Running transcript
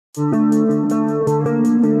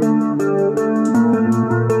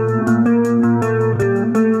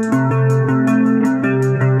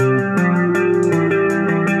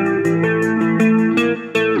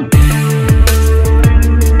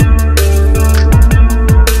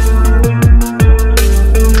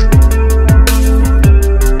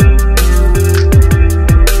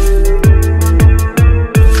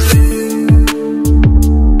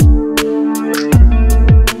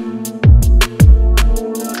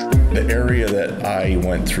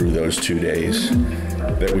Through those 2 days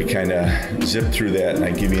that we kind of zipped through that, and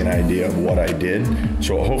I give you an idea of what I did,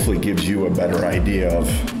 so it hopefully gives you a better idea of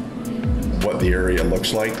what the area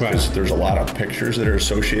looks like, because there's a lot of pictures that are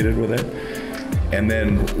associated with it. And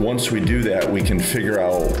then once we do that, we can figure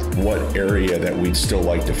out what area that we'd still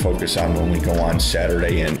like to focus on when we go on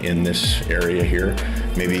Saturday and in this area here,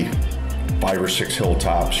 maybe 5 or 6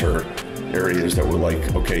 hilltops or areas that we're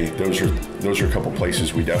like, okay, those are a couple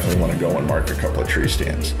places we definitely want to go and mark a couple of tree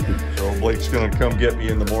stands. So Blake's gonna come get me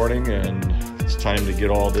in the morning, and it's time to get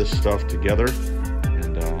all this stuff together.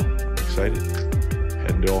 And I'm excited.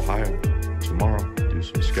 Heading to Ohio tomorrow, do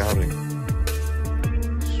some scouting.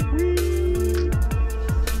 Sweet.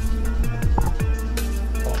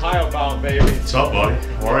 Ohio bound, baby. What's up, buddy?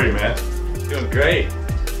 How are you, man? Doing great.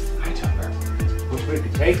 Hi, Tucker. Wish we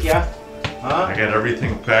could take ya. Huh? I got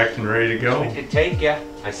everything packed and ready to go. We could take ya.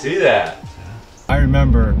 I see that. I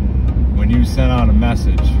remember when you sent out a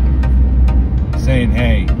message saying,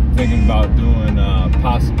 hey, thinking about doing a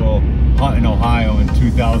possible hunt in Ohio in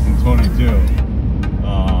 2022.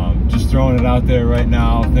 Just throwing it out there right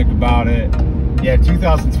now, think about it. Yeah,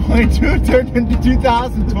 2022 turned into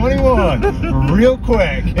 2021 real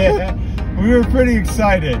quick. We were pretty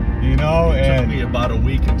excited, you know. It took me about a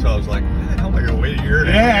week until I was like, why the hell am I gonna wait a year?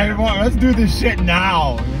 Yeah, let's do this shit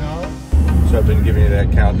now, you know. So I've been giving you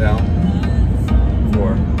that countdown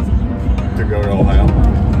to go to Ohio.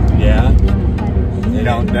 Yeah.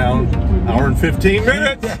 Countdown, hour and 15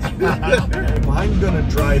 minutes. If I'm gonna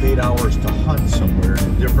drive 8 hours to hunt somewhere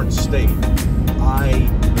in a different state, I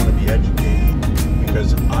want to be educated,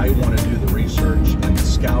 because I want to do the research and the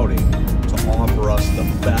scouting to offer us the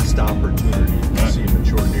best opportunity to see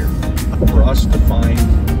mature deer. For us to find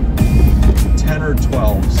 10 or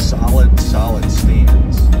 12 solid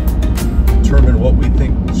stands, determine what we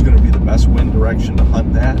think is going to be the best wind direction to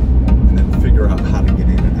hunt that, and then figure out how to get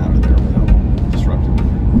in and out of there without disrupting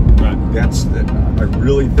it. Right. That's I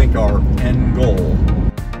really think our end goal.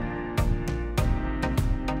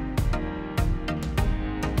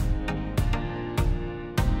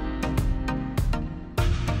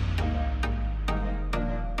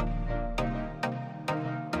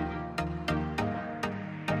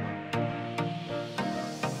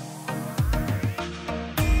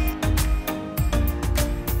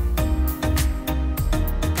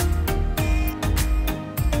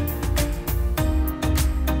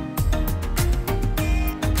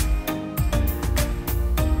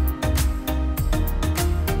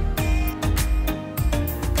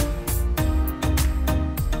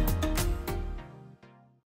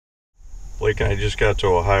 Blake and I just got to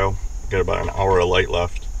Ohio. Got about an hour of light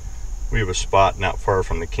left. We have a spot not far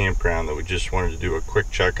from the campground that we just wanted to do a quick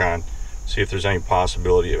check on, see if there's any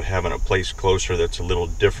possibility of having a place closer that's a little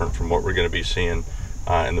different from what we're going to be seeing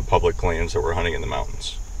in the public lands that we're hunting in the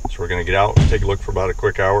mountains. So we're going to get out, take a look for about a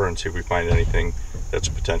quick hour, and see if we find anything that's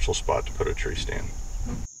a potential spot to put a tree stand.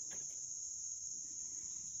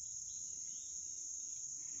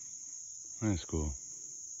 That's cool.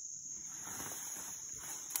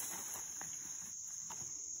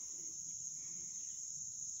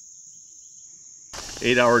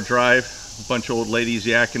 Eight-hour drive, a bunch of old ladies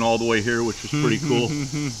yakking all the way here, which was pretty cool.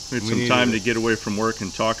 We had some time to get away from work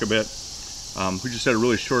and talk a bit. We just had a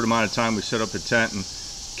really short amount of time. We set up a tent and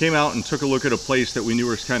came out and took a look at a place that we knew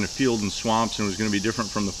was kind of field and swamps and was going to be different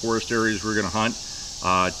from the forest areas we were going to hunt.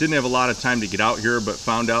 Didn't have a lot of time to get out here, but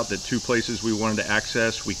found out that 2 places we wanted to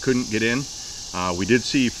access we couldn't get in. We did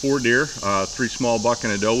see 4 deer, 3 small buck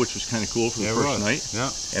and a doe, which was kind of cool for the first night. Yeah.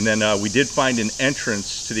 And then we did find an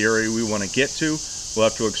entrance to the area we want to get to. We'll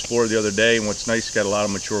have to explore the other day, and what's nice, got a lot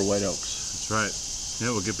of mature white oaks. That's right.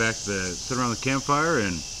 Yeah, we'll get back to sit around the campfire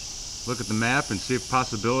and look at the map and see a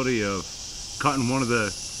possibility of cutting one of the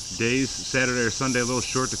days, Saturday or Sunday, a little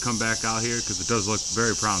short to come back out here, because it does look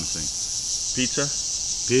very promising. Pizza?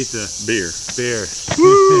 Pizza. Beer. Beer.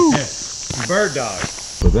 Woo! Bird dog.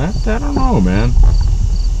 But that, I don't know, man.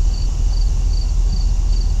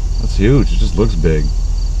 That's huge. It just looks big.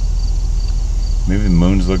 Maybe the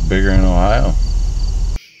moons look bigger in Ohio.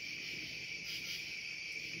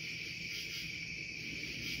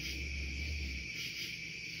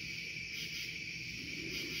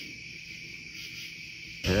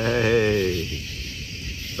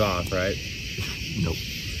 off, right? Nope.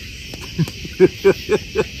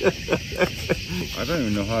 I don't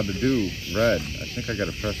even know how to do red. I think I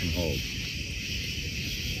gotta press and hold.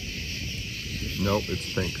 Nope,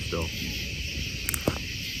 it's pink still.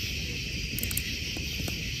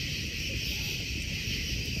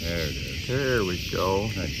 There it is. There we go.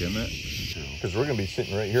 Can I dim it? Because we're going to be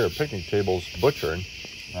sitting right here at picnic tables butchering.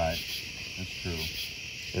 Right. That's true.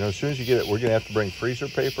 You know, as soon as you get it, we're going to have to bring freezer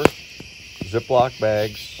paper, Ziploc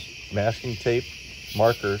bags, masking tape,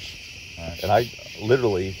 markers. Right. And I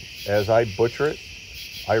literally, as I butcher it,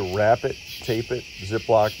 I wrap it, tape it,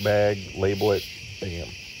 Ziploc bag, label it, bam.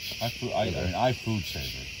 I mean, I food save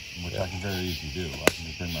it, which I can very easily do. I can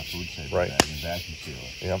just bring my food saver Right. bag and vacuum seal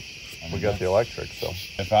it. Yep. I mean, We got the electric, so.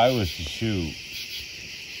 If I was to shoot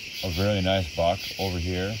a really nice buck over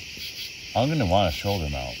here, I'm gonna want a shoulder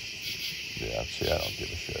mount. Yeah, see, I don't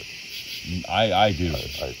give a shit. I do.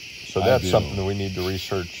 So I that's do. something that we need to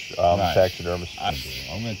research, Right. taxidermist. I'm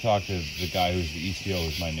gonna talk to the guy who's the ECO,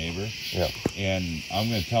 who's my neighbor. Yeah. And I'm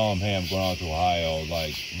gonna tell him, hey, I'm going out to Ohio.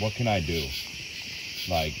 Like, what can I do?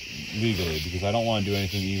 Like, legally, because I don't want to do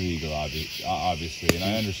anything illegal, obviously. And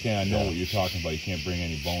I understand, I know what you're talking about. You can't bring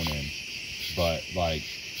any bone in. But, like,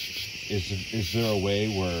 is there a way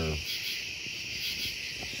where if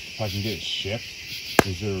I can get it shipped?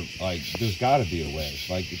 Is there, like, there's got to be a way.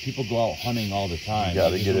 Like, people go out hunting all the time. You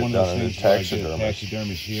gotta like, get is it one of those done in a things where I get taxidermist.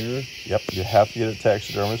 taxidermist here, Yep, you have to get a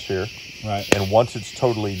taxidermist here. right? And once it's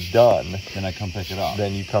totally done, Then I come pick it up.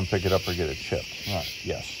 then you come pick it up or get it shipped. Right.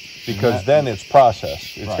 Yes. Because then it's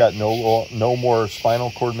processed. It's Right. got no more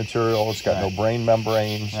spinal cord material. It's got no Right. brain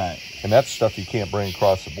membranes. Right. And that's stuff you can't bring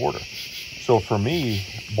across the border. So for me,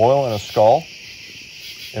 boiling a skull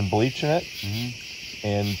and bleaching it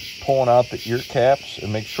and pulling out the ear caps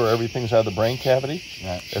and make sure everything's out of the brain cavity,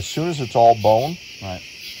 Right. as soon as it's all bone, Right.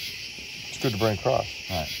 it's good to bring across.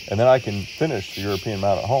 Right. And then I can finish the European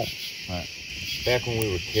mount at home. Right. Back when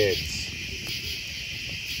we were kids,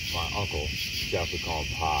 my uncle, Jeff, we call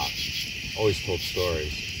him Pa, always told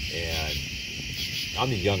stories. And I'm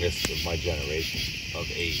the youngest of my generation of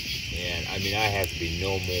 8. And I mean, I had to be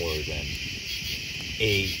no more than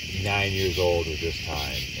 8, 9 years old at this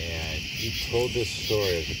time. And he told this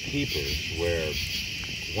story of the peepers, where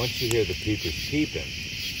once you hear the peepers peeping,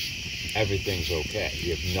 everything's okay.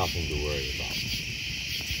 You have nothing to worry about.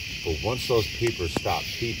 But once those peepers stop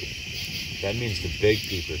peeping, that means the big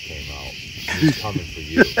peeper came out. And he's coming for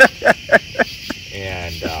you.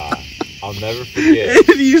 And I'll never forget.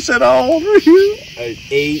 You said how old were you?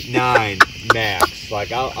 8, 9 max.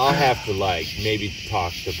 Like I'll have to like maybe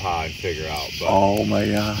talk to Pa and figure out. But, Oh my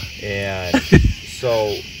god. and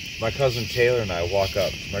so my cousin Taylor and I walk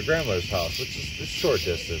up to my grandmother's house, which is a short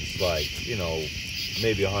distance, like, you know,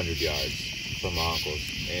 maybe 100 yards from my uncle's.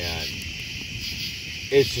 And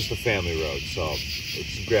it's just a family road, so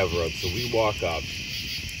it's a gravel road. So we walk up,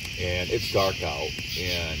 and it's dark out,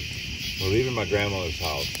 and we're leaving my grandmother's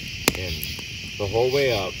house, and the whole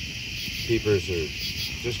way up, peepers are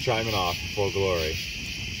just chiming off for glory,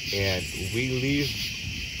 and we leave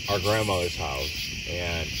our grandmother's house,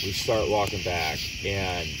 and we start walking back,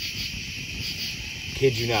 and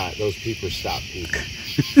kid you not, those peepers stop peeping.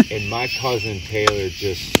 And my cousin Taylor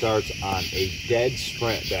just starts on a dead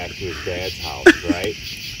sprint back to his dad's house, right?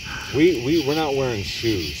 We're not wearing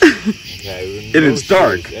shoes, okay? And it's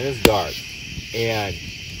dark. And it's dark. And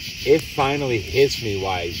it finally hits me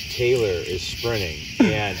why Taylor is sprinting.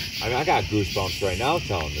 And I mean, I got goosebumps right now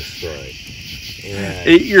telling this story. And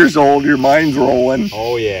 8 years old, your mind's rolling.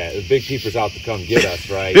 oh yeah, the big peeper's out to come get us,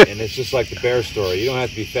 right? And it's just like the bear story. You don't have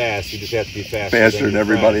to be fast, you just have to be Faster than your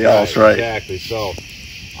everybody friends. else, right. Exactly. So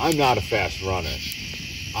I'm not a fast runner.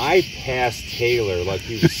 I passed Taylor like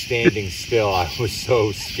he was standing still. I was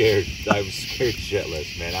so scared. I was scared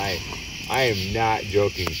shitless, man. I am not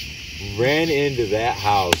joking. Ran into that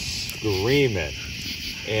house screaming.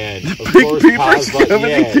 And of big course, peeper's Pa's like, coming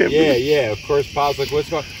to get me. yeah. Of course, Pa's like, what's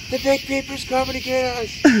going on? The big peeper's coming to get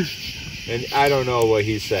us. And I don't know what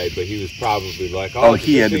he said, but he was probably like, Oh, it's a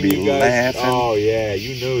he good had to thing be you guys. laughing. Oh, yeah.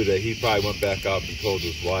 You knew that he probably went back up and told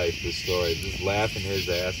his wife the story, just laughing his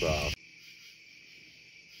ass off.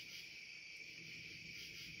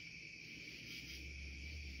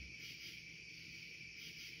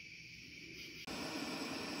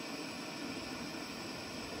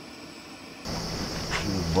 She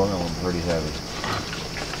was boiling pretty heavy.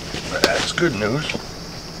 That's good news.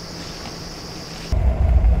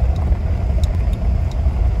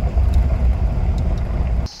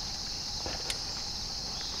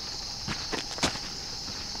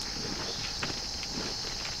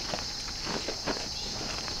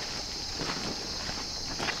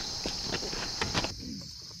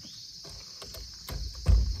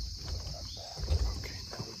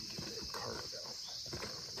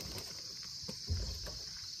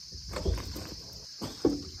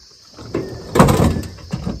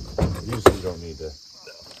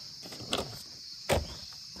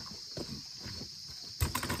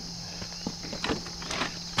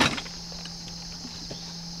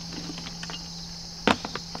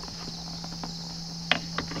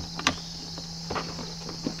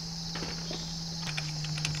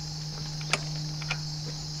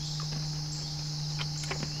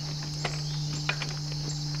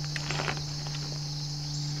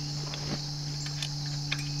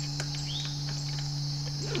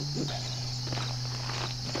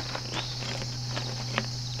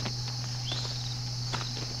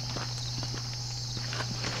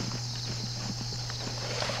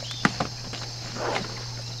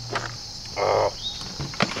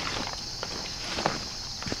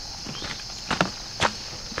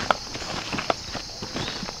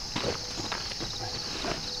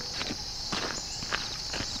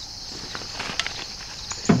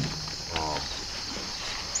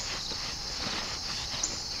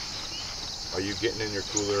 Are you getting in your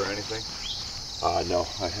cooler or anything? No,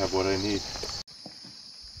 I have what I need.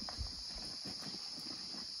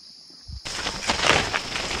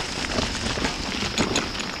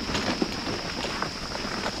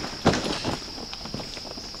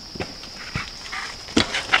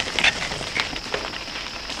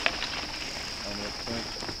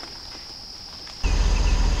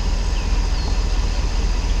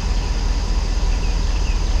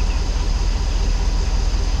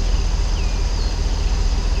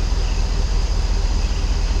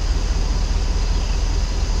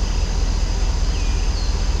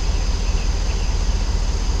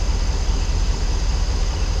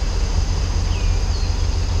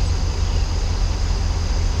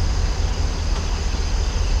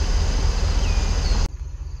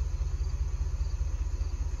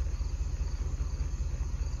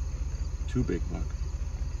 Two big buck.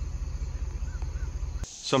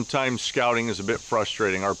 Sometimes scouting is a bit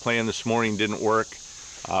frustrating. Our plan this morning didn't work.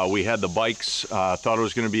 We had the bikes, thought it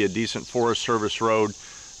was going to be a decent Forest Service road.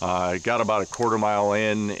 Got about a quarter mile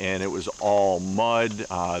in and it was all mud.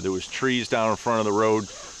 There was trees down in front of the road.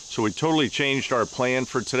 So we totally changed our plan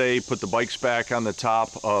for today, put the bikes back on the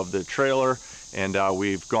top of the trailer, and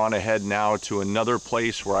we've gone ahead now to another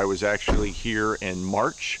place where I was actually here in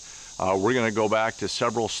March. We're going to go back to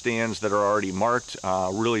several stands that are already marked,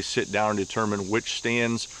 really sit down and determine which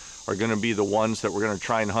stands are going to be the ones that we're going to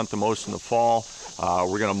try and hunt the most in the fall.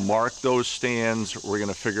 We're going to mark those stands. We're going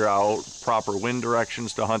to figure out proper wind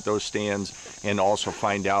directions to hunt those stands and also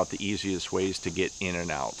find out the easiest ways to get in and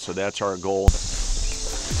out. So that's our goal.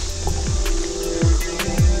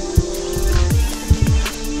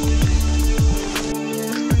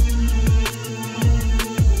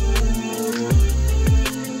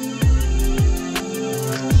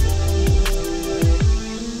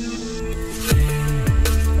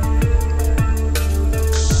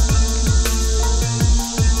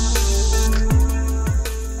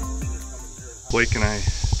 Blake and I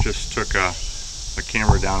just took a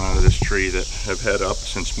camera down out of this tree that I've had up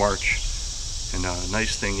since March, and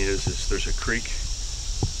nice thing is there's a creek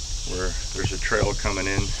where there's a trail coming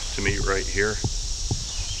in to meet right here,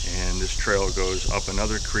 and this trail goes up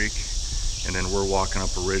another creek, and then we're walking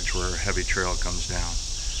up a ridge where a heavy trail comes down.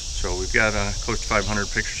 So we've got close to 500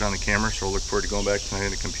 pictures on the camera, so we'll look forward to going back tonight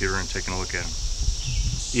in the computer and taking a look at them.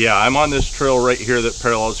 Yeah, I'm on this trail right here that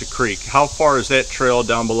parallels a creek. How far is that trail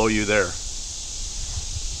down below you there?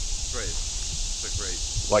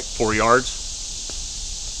 Like 4 yards?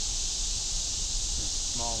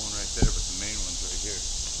 Small one right there, but the main one's right here.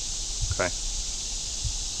 Okay.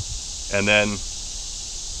 And then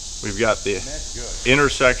we've got the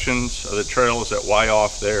intersections of the trails that Y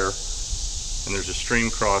off there, and there's a stream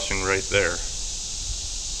crossing right there.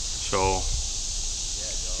 So,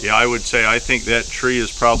 yeah, I would say I think that tree is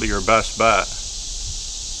probably your best bet.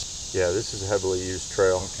 Yeah, this is a heavily used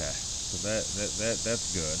trail. Okay, so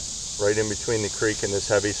that's good. Right in between the creek and this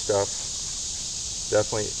heavy stuff.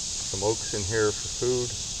 Definitely some oaks in here for food.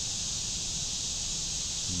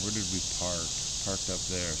 Where did we park? Parked up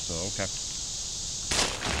there, so okay.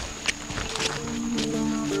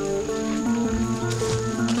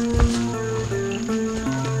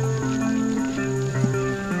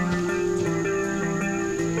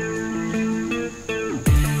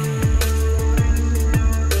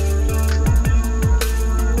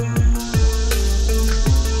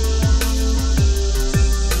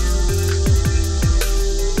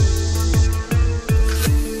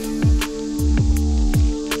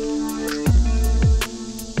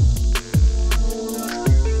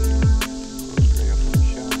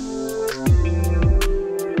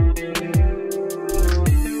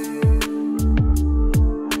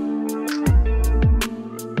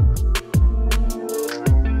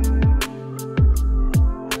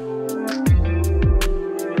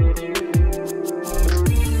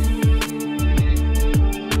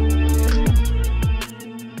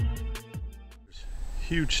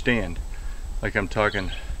 Huge stand, like I'm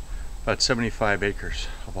talking about 75 acres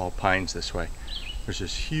of all pines this way. There's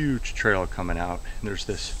this huge trail coming out, and there's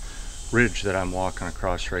this ridge that I'm walking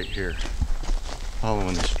across right here,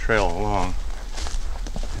 following this trail along.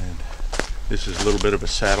 And this is a little bit of a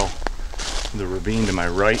saddle the ravine to my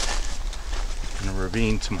right and a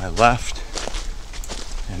ravine to my left,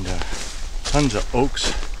 and tons of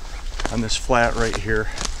oaks on this flat right here.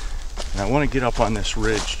 And I want to get up on this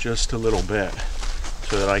ridge just a little bit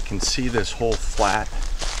so that I can see this whole flat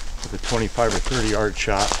with a 25 or 30 yard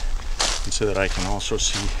shot, and so that I can also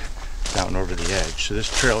see down over the edge. So this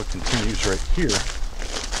trail continues right here,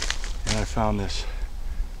 and I found this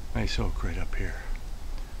nice oak right up here.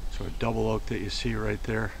 So a double oak that you see right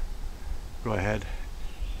there. Go ahead,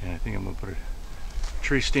 and I think I'm gonna put a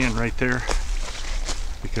tree stand right there,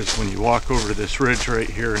 because when you walk over to this ridge right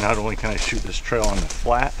here, not only can I shoot this trail on the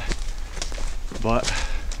flat, but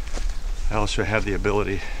I also have the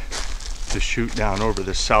ability to shoot down over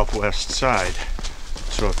the southwest side.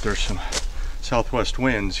 So if there's some southwest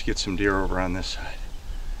winds, get some deer over on this side.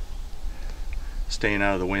 Staying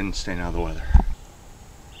out of the wind, staying out of the weather.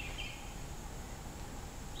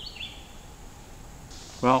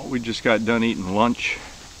 Well, we just got done eating lunch.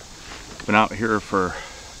 Been out here for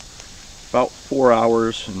about 4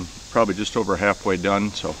 hours and probably just over halfway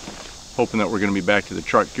done. So hoping that we're going to be back to the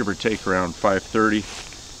truck, give or take, around 5:30.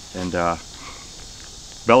 And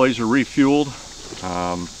bellies are refueled.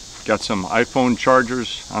 Got some iPhone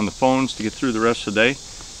chargers on the phones to get through the rest of the day.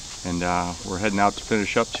 And we're heading out to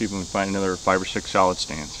finish up, see if we can find another 5 or 6 solid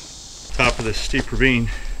stands. Top of this steep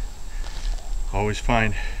ravine, always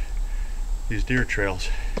find these deer trails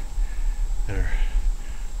that are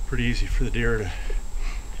pretty easy for the deer to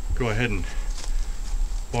go ahead and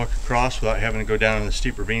walk across without having to go down in the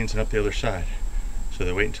steep ravines and up the other side. So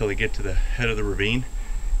they wait until they get to the head of the ravine,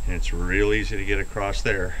 and it's real easy to get across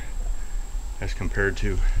there as compared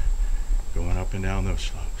to going up and down those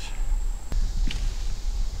slopes.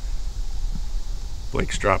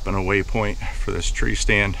 Blake's dropping a waypoint for this tree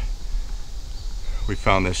stand. We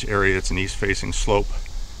found this area. It's an east-facing slope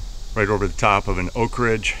right over the top of an oak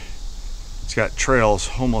ridge. It's got trails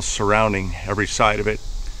almost surrounding every side of it,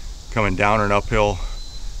 coming down and uphill,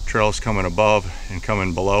 trails coming above and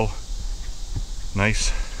coming below.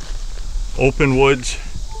 Nice open woods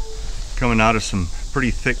coming out of some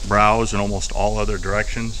pretty thick browse in almost all other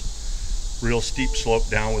directions. Real steep slope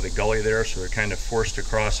down with a gully there, so they're kind of forced to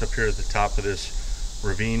cross up here at the top of this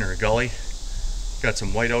ravine or gully. Got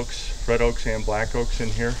some white oaks, red oaks, and black oaks in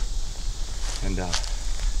here, and I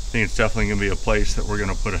think it's definitely going to be a place that we're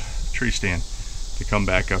going to put a tree stand to come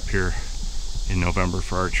back up here in November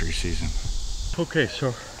for archery season. Okay,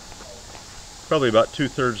 so probably about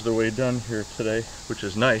 2/3 of the way done here today, which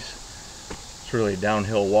is nice. It's really a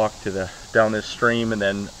downhill walk to down this stream and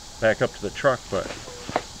then back up to the truck, but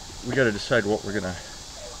we got to decide what we're going to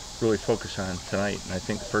really focus on tonight. And I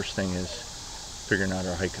think the first thing is figuring out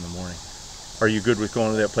our hike in the morning. Are you good with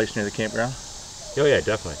going to that place near the campground? Oh yeah,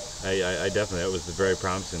 definitely. I definitely, that was very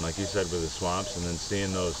promising, like you said, with the swamps, and then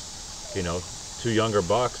seeing those, you know, 2 younger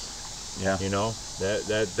bucks. Yeah. You know,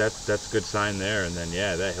 that's a good sign there. And then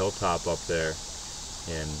yeah, that hilltop up there,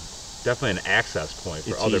 and definitely an access point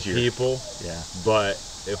for other people. Yeah. But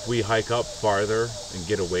if we hike up farther and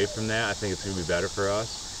get away from that, I think it's gonna be better for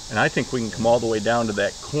us. And I think we can come all the way down to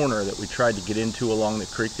that corner that we tried to get into along the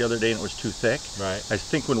creek the other day, and it was too thick. Right. I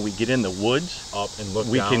think when we get in the woods, Up and look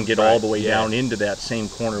we down, can get all the way down into that same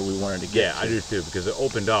corner we wanted to get to. I do too, because it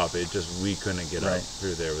opened up. It just, we couldn't get Right. up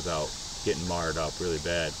through there without getting marred up really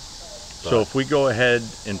bad. So if we go ahead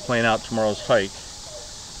and plan out tomorrow's hike,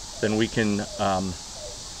 then we can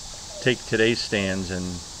take today's stands and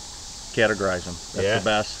categorize them. That's the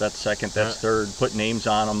best, that's second, that's third, put names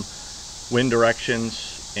on them, wind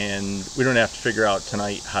directions, and we don't have to figure out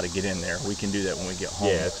tonight how to get in there. We can do that when we get home.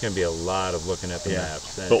 Yeah, it's going to be a lot of looking at the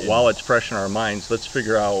maps. But while it's fresh in our minds, let's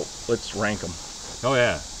figure out, let's rank them. Oh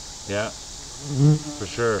yeah, yeah, for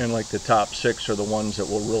sure. And like the top 6 are the ones that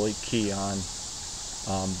we'll really key on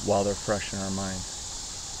while they're fresh in our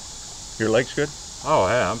minds. Your legs good? Oh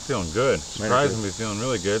yeah, I'm feeling good. Surprisingly feeling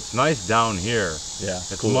really good. It's nice down here. Yeah.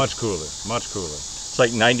 It's much cooler, much cooler. It's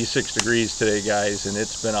like 96 degrees today, guys, and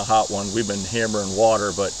it's been a hot one. We've been hammering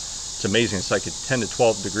water, but it's amazing. It's like a 10 to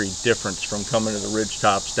 12 degree difference from coming to the ridge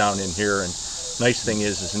tops down in here. And nice thing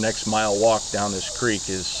is the next mile walk down this creek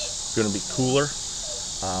is going to be cooler.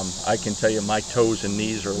 I can tell you my toes and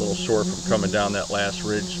knees are a little sore from coming down that last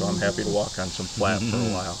ridge, so I'm happy to walk on some flat for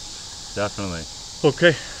a while. Definitely.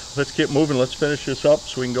 Okay, let's get moving. Let's finish this up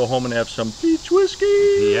so we can go home and have some beach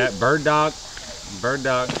whiskey. Yeah, bird dog. Bird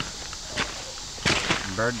dog.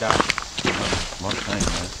 Bird dog. One thing,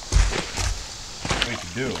 man. What we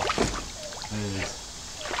can do is...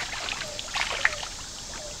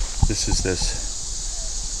 This is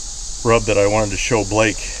this rub that I wanted to show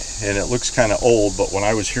Blake, and it looks kind of old, but when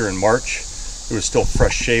I was here in March, it was still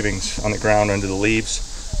fresh shavings on the ground under the leaves.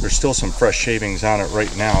 There's still some fresh shavings on it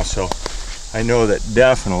right now, so I know that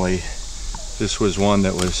definitely this was one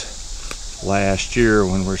that was last year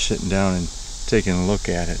when we're sitting down and taking a look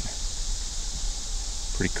at it.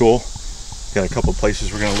 Pretty cool. Got a couple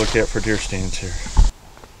places we're going to look at for deer stands here.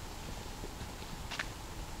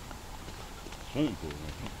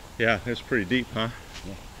 Yeah, it's pretty deep, huh?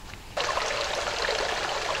 Yeah.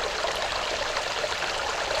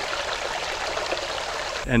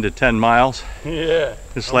 End of 10 miles. Yeah.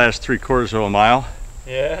 This last 3/4 of a mile.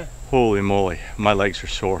 Yeah. Holy moly, my legs are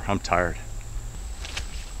sore. I'm tired.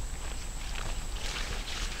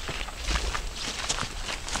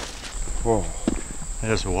 Whoa.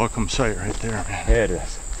 That is a welcome sight right there, man. Yeah, it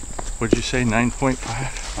is. What'd you say,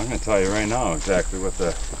 9.5? I'm going to tell you right now exactly what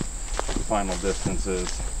the final distance is.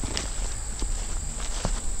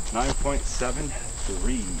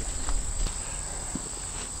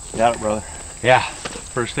 9.73. Got it, brother. Yeah.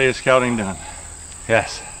 First day of scouting done.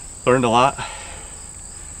 Yes. Learned a lot.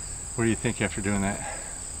 What do you think after doing that?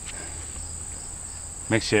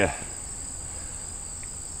 Makes you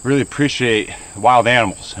really appreciate wild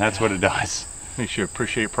animals. That's what it does. Makes you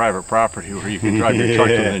appreciate private property where you can drive your truck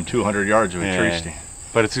to within 200 yards of a tree stand.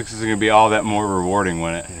 But it's going to be all that more rewarding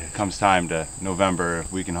when it comes time to November.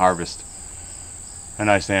 We can harvest a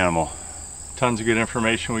nice animal. Tons of good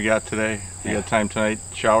information we got today. We got time tonight,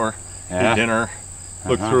 shower, Yeah. eat dinner,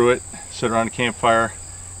 look through it, sit around a campfire.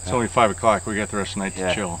 It's only 5 o'clock. We got the rest of the night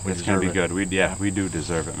to chill. It's going to be good. We do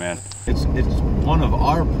deserve it, man. It's one of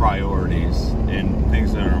our priorities and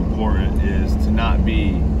things that are important is to not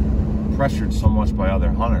be pressured so much by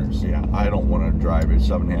other hunters. Yeah, I don't want to drive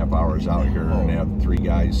 7.5 hours out here and have 3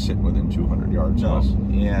 guys sitting within 200 yards of us.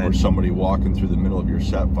 Yeah. Or somebody walking through the middle of your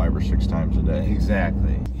set 5 or 6 times a day.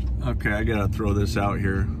 Exactly. Okay, I gotta throw this out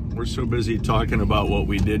here. We're so busy talking about what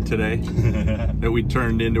we did today that we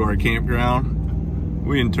turned into our campground.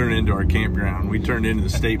 We didn't turn into our campground. We turned into the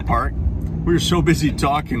state park. We were so busy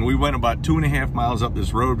talking, we went about 2.5 miles up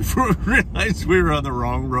this road before we realized we were on the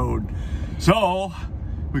wrong road. So,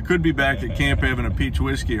 we could be back at camp having a peach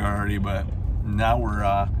whiskey already, but now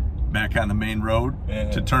we're back on the main road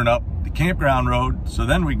to turn up the campground road, so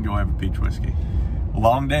then we can go have a peach whiskey. A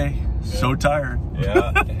long day, so tired.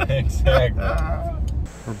 Yeah, exactly.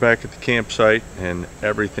 We're back at the campsite and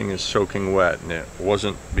everything is soaking wet, and it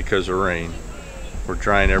wasn't because of rain. We're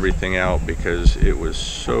drying everything out because it was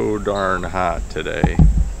so darn hot today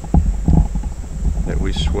that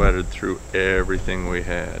we sweated through everything we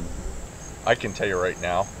had. I can tell you right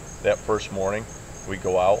now, that first morning we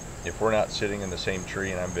go out, if we're not sitting in the same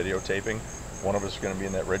tree and I'm videotaping, one of us is going to be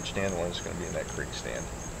in that ridge stand, one of us is going to be in that creek stand.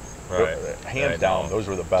 Right. Hands down, those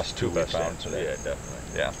were the best two we found today. Yeah,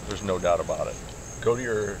 definitely. Yeah, there's no doubt about it. Go to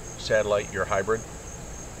your satellite, your hybrid,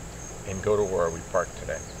 and go to where we parked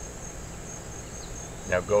today.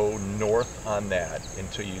 Now go north on that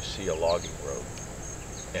until you see a logging road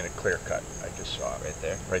and a clear cut. I just saw it. Right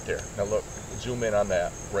there? Right there. Now look, zoom in on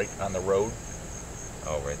that, right on the road.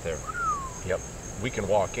 Oh, right there. Yep. We can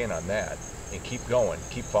walk in on that and keep going,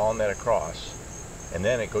 keep following that across. And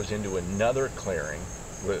then it goes into another clearing.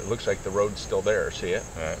 It looks like the road's still there, see it?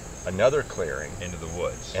 Right. Another clearing. Into the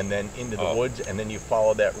woods. And then into the woods, and then you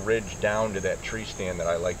follow that ridge down to that tree stand that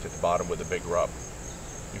I liked at the bottom with the big rub.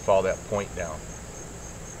 You follow that point down.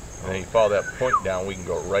 And then you follow that point down, we can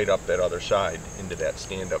go right up that other side into that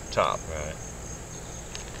stand up top. Right.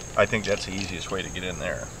 I think that's the easiest way to get in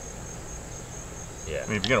there. Yeah. I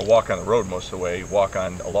mean, if you're going to walk on the road most of the way, walk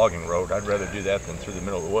on a logging road, I'd rather do that than through the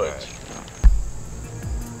middle of the woods. Right.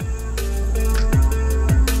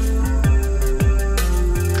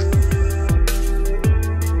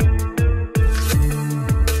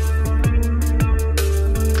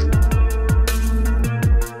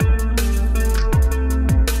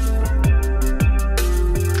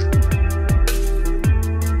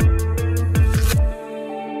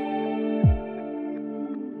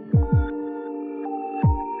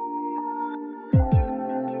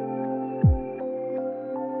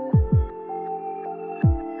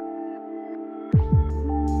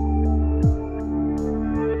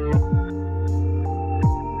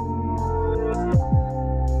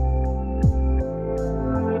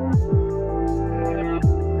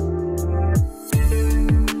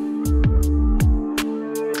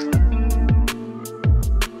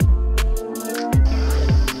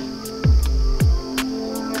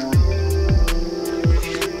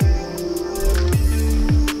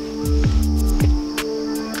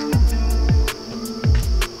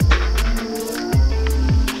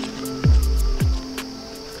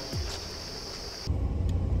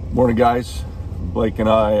 Morning, guys. Blake and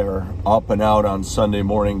I are up and out on Sunday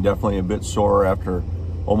morning, definitely a bit sore after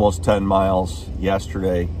almost 10 miles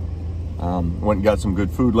yesterday. Went and got some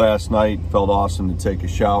good food last night. Felt awesome to take a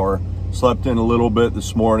shower. Slept in a little bit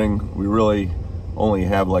this morning. We really only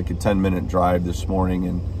have like a 10-minute drive this morning,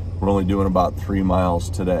 and we're only doing about 3 miles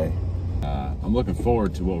today. I'm looking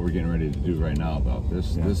forward to what we're getting ready to do right now, though.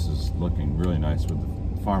 This is looking really nice with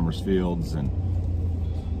the farmers' fields and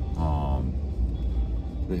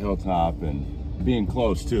the hilltop and being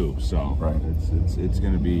close too. So right, it's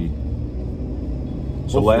going to be.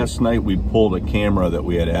 So last night we pulled a camera that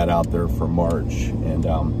we had out there for March, and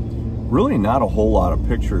really not a whole lot of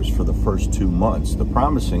pictures for the first 2 months. The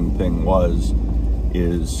promising thing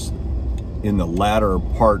is in the latter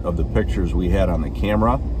part of the pictures we had on the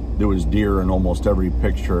camera, there was deer in almost every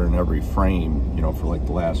picture and every frame, you know, for like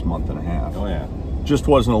the last month and a half. Oh yeah. Just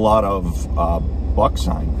wasn't a lot of buck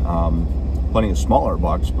sign. Plenty of smaller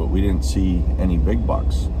bucks, but we didn't see any big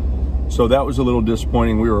bucks. So that was a little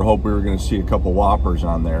disappointing. We were hoping we were going to see a couple whoppers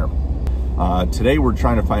on there. Today we're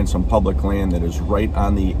trying to find some public land that is right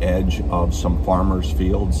on the edge of some farmers'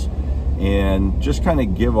 fields, and just kind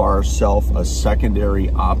of give ourselves a secondary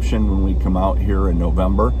option when we come out here in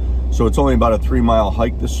November. So it's only about a 3-mile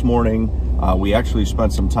hike this morning. We actually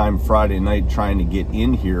spent some time Friday night trying to get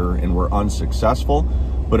in here and were unsuccessful,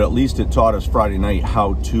 but at least it taught us Friday night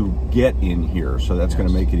how to get in here. So that's going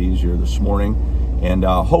to make it easier this morning. And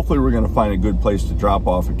hopefully we're going to find a good place to drop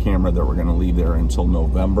off a camera that we're going to leave there until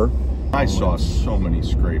November. I saw so many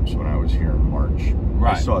scrapes when I was here in March.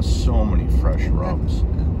 Right. I saw so many fresh rubs.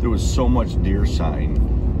 There was so much deer sign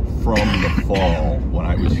from the fall when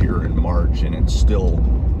I was here in March, and it's still,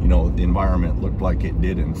 you know, the environment looked like it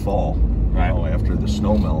did in fall, you know, after the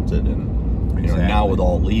snow melted. And you know, now with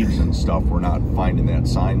all leaves and stuff, we're not finding that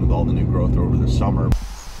sign with all the new growth over the summer.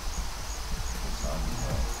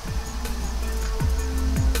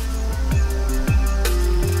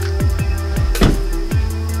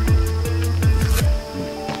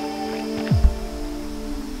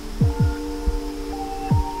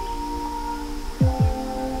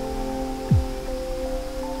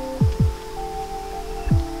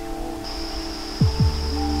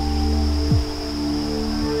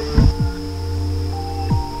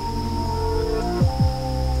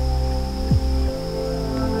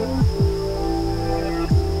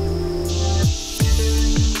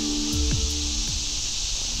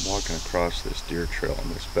 Across this deer trail on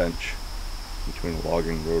this bench between a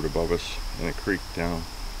logging road above us and a creek down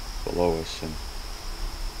below us, and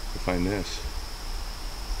we find this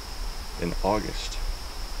in August,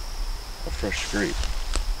 a fresh scrape,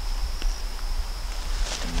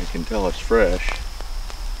 and I can tell it's fresh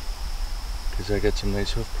because I got some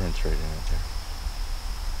nice hoof prints right in it there.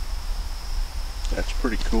 That's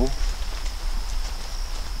pretty cool.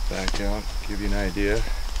 Back out, give you an idea.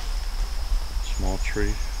 Small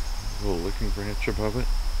tree, a little licking branch above it.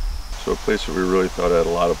 So a place that we really thought had a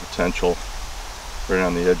lot of potential, right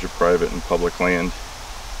on the edge of private and public land.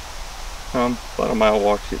 About a mile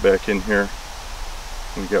walk to get back in here.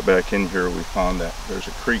 When we got back in here, we found that there's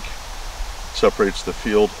a creek that separates the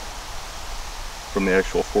field from the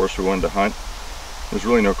actual forest we wanted to hunt. There's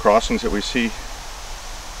really no crossings that we see.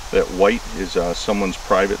 That white is someone's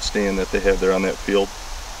private stand that they have there on that field,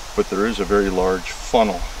 but there is a very large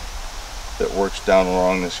funnel that works down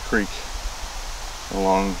along this creek,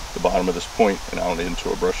 along the bottom of this point and out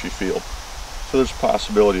into a brushy field. So there's a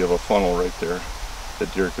possibility of a funnel right there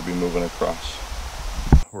that deer could be moving across.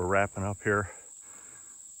 We're wrapping up here.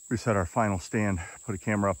 We set our final stand, put a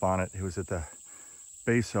camera up on it. It was at the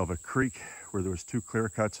base of a creek where there was 2 clear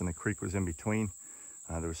cuts and the creek was in between.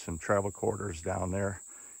 There was some travel corridors down there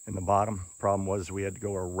in the bottom. Problem was we had to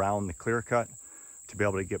go around the clear cut to be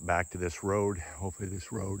able to get back to this road. Hopefully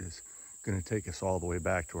this road is going to take us all the way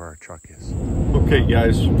back to where our truck is. Okay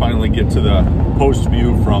guys, finally get to the post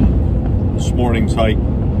view from this morning's hike.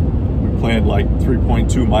 We planned like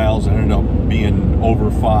 3.2 miles, ended up being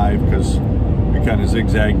over 5 because we kind of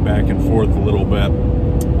zigzagged back and forth a little bit.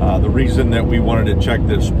 The reason that we wanted to check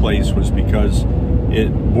this place was because it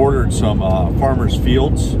bordered some farmers'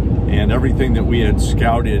 fields, and everything that we had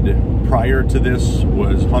scouted prior to this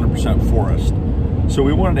was 100% forest. So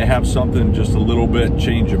we wanted to have something just a little bit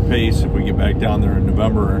change of pace if we get back down there in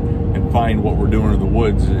November and find what we're doing in the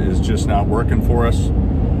woods is just not working for us.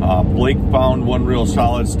 Blake found one real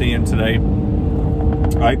solid stand today.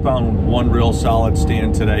 I found one real solid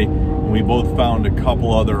stand today. And we both found a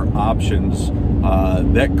couple other options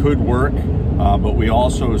that could work. But we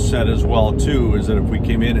also said as well too is that if we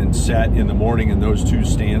came in and sat in the morning in those 2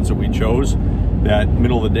 stands that we chose, that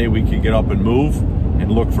middle of the day we could get up and move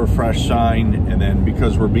and look for fresh sign, and then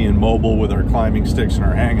because we're being mobile with our climbing sticks and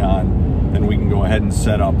our hang-on, then we can go ahead and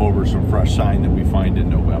set up over some fresh sign that we find in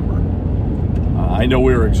November. I know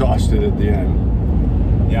we were exhausted at the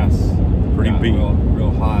end. Yes. Pretty beat.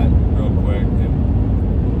 Real hot, real quick. And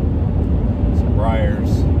some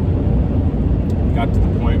briars. Got to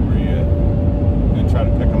the point where you're gonna try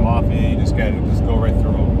to pick them off. You just gotta go right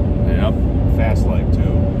through them. Yep. Fast like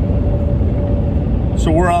too.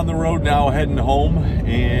 So we're on the road now heading home,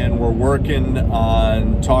 and we're working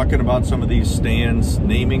on talking about some of these stands,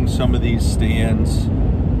 naming some of these stands,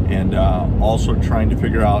 and also trying to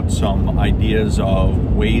figure out some ideas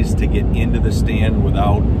of ways to get into the stand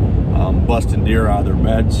without busting deer out of their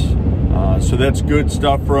beds. So that's good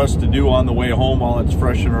stuff for us to do on the way home while it's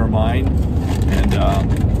fresh in our mind. And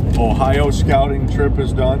Ohio scouting trip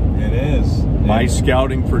is done. It is. My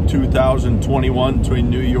scouting for 2021 between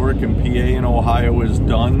New York and PA and Ohio is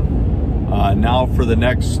done. Now for the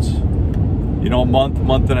next,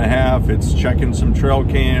 month and a half, it's checking some trail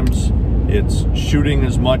cams. It's shooting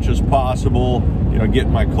as much as possible,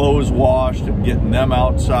 getting my clothes washed and getting them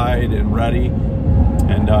outside and ready.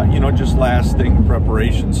 And, just last thing,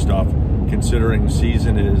 preparation stuff, considering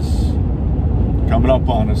season is coming up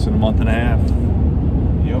on us in a month and a half.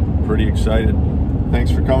 Yep. Pretty excited.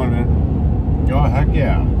 Thanks for coming, man. Oh, heck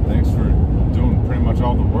yeah. Thanks for doing pretty much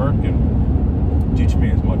all the work and teaching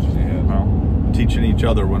me as much as you have. Well, teaching each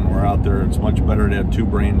other when we're out there, it's much better to have two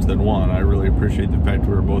brains than one. I really appreciate the fact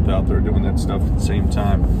we were both out there doing that stuff at the same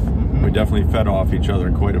time. Mm-hmm. We definitely fed off each other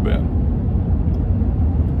quite a bit.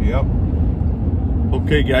 Yep.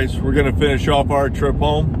 Okay, guys, we're going to finish off our trip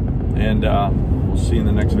home, and we'll see you in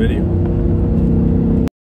the next video.